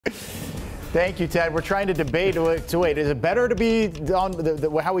Thank you, Ted. We're trying to debate to wait. Is it better to be on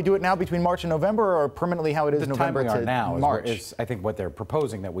how we do it now between March and November, or permanently how it is November to now March? Is I think what they're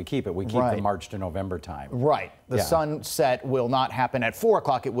proposing that we keep it. We keep the March to November time. Right. The sunset will not happen at 4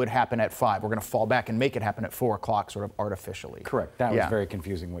 o'clock. It would happen at 5. We're going to fall back and make it happen at 4 o'clock, sort of artificially. Correct. That was very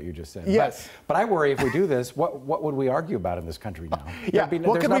confusing what you just said. Yes. But I worry if we do this, what would we argue about in this country now?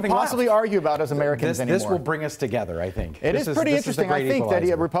 What could we possibly argue about as Americans anymore? This will bring us together, I think. It is pretty interesting. I think that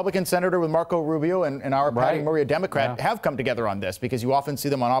a Republican senator with Marco Rubio and our Patty Murray, a Democrat, have come together on this, because you often see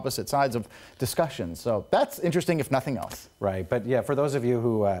them on opposite sides of discussions. So that's interesting, if nothing else. Right. But yeah, for those of you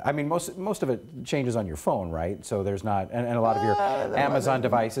who, I mean, most of it changes on your phone, right? So there's not, and a lot of your Amazon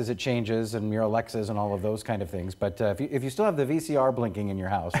devices, it changes, and your Alexas and all of those kind of things. But if you still have the VCR blinking in your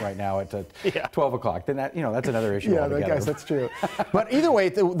house right now at 12 o'clock, then that, that's another issue altogether. Yeah, guys, that's true. But either way,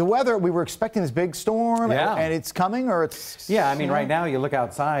 the weather, we were expecting this big storm, and it's coming, or it's... Yeah, I mean, right now you look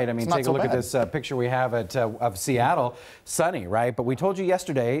outside, I mean, take a look at this picture we have of Seattle, sunny, right? But we told you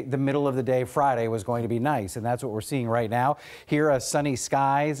yesterday the middle of the day Friday was going to be nice, and that's what we're seeing right now. Here, sunny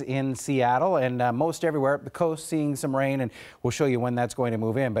skies in Seattle, and most everywhere up the coast seeing some rain, and we'll show you when that's going to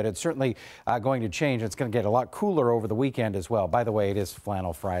move in, but it's certainly going to change. It's going to get a lot cooler over the weekend as well. By the way, it is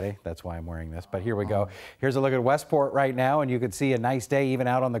Flannel Friday. That's why I'm wearing this, but here we go. Here's a look at Westport right now, and you can see a nice day even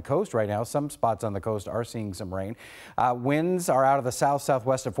out on the coast right now. Some spots on the coast are seeing some rain. Winds are out of the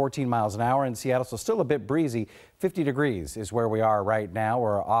south-southwest at 14 miles an hour in Seattle, so still a bit breezy. 50 degrees is where we are right now.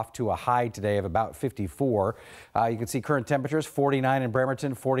 We're off to a high today of about 54. You can see current temperatures 49 in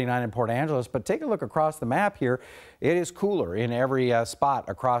Bremerton, 49 in Port Angeles. But take a look across the map here. It is cooler in every spot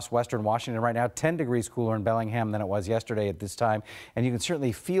across western Washington right now. 10 degrees cooler in Bellingham than it was yesterday at this time. And you can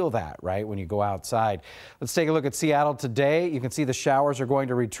certainly feel that, right, when you go outside. Let's take a look at Seattle today. You can see the showers are going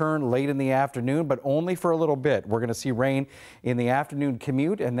to return late in the afternoon, but only for a little bit. We're going to see rain in the afternoon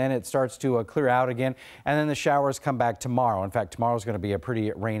commute, and then it starts to clear out again. And then the showers come back tomorrow. In fact, tomorrow is going to be a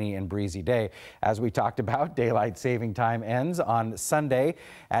pretty rainy and breezy day. As we talked about, daylight saving time ends on Sunday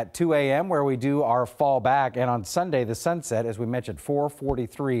at 2 a.m. where we do our fall back. And on Sunday, the sunset, as we mentioned,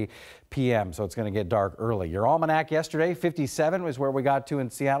 4:43 p.m. So it's going to get dark early. Your almanac yesterday, 57 was where we got to in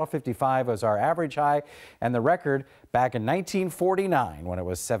Seattle. 55 was our average high, and the record back in 1949 when it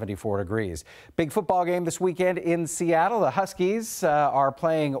was 74 degrees. Big football game this weekend in Seattle. The Huskies are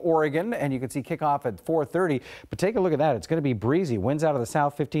playing Oregon, and you can see kickoff at 4:30. But take a look at that. It's going to be breezy. Winds out of the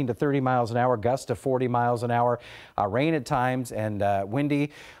south 15 to 30 miles an hour, gusts to 40 miles an hour, rain at times, and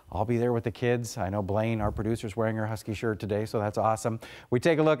windy. I'll be there with the kids. I know Blaine, our producer, is wearing her Husky shirt today, so that's awesome. We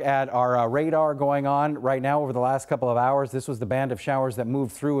take a look at our radar going on right now over the last couple of hours. This was the band of showers that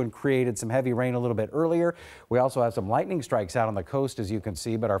moved through and created some heavy rain a little bit earlier. We also have some lightning strikes out on the coast, as you can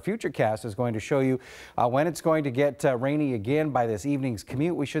see, but our futurecast is going to show you when it's going to get rainy again by this evening's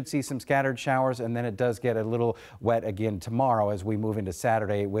commute. We should see some scattered showers, and then it does get a little wet again tomorrow as we move into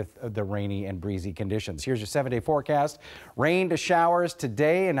Saturday with the rainy and breezy conditions. Here's your 7-day forecast. Rain to showers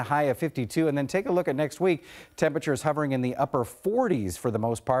today and a high of 52, and then take a look at next week. Temperatures hovering in the upper 40s for the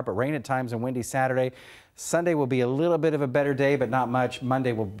most part, but rain at times and windy Saturday. Sunday will be a little bit of a better day, but not much.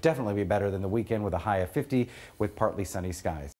 Monday will definitely be better than the weekend with a high of 50 with partly sunny skies.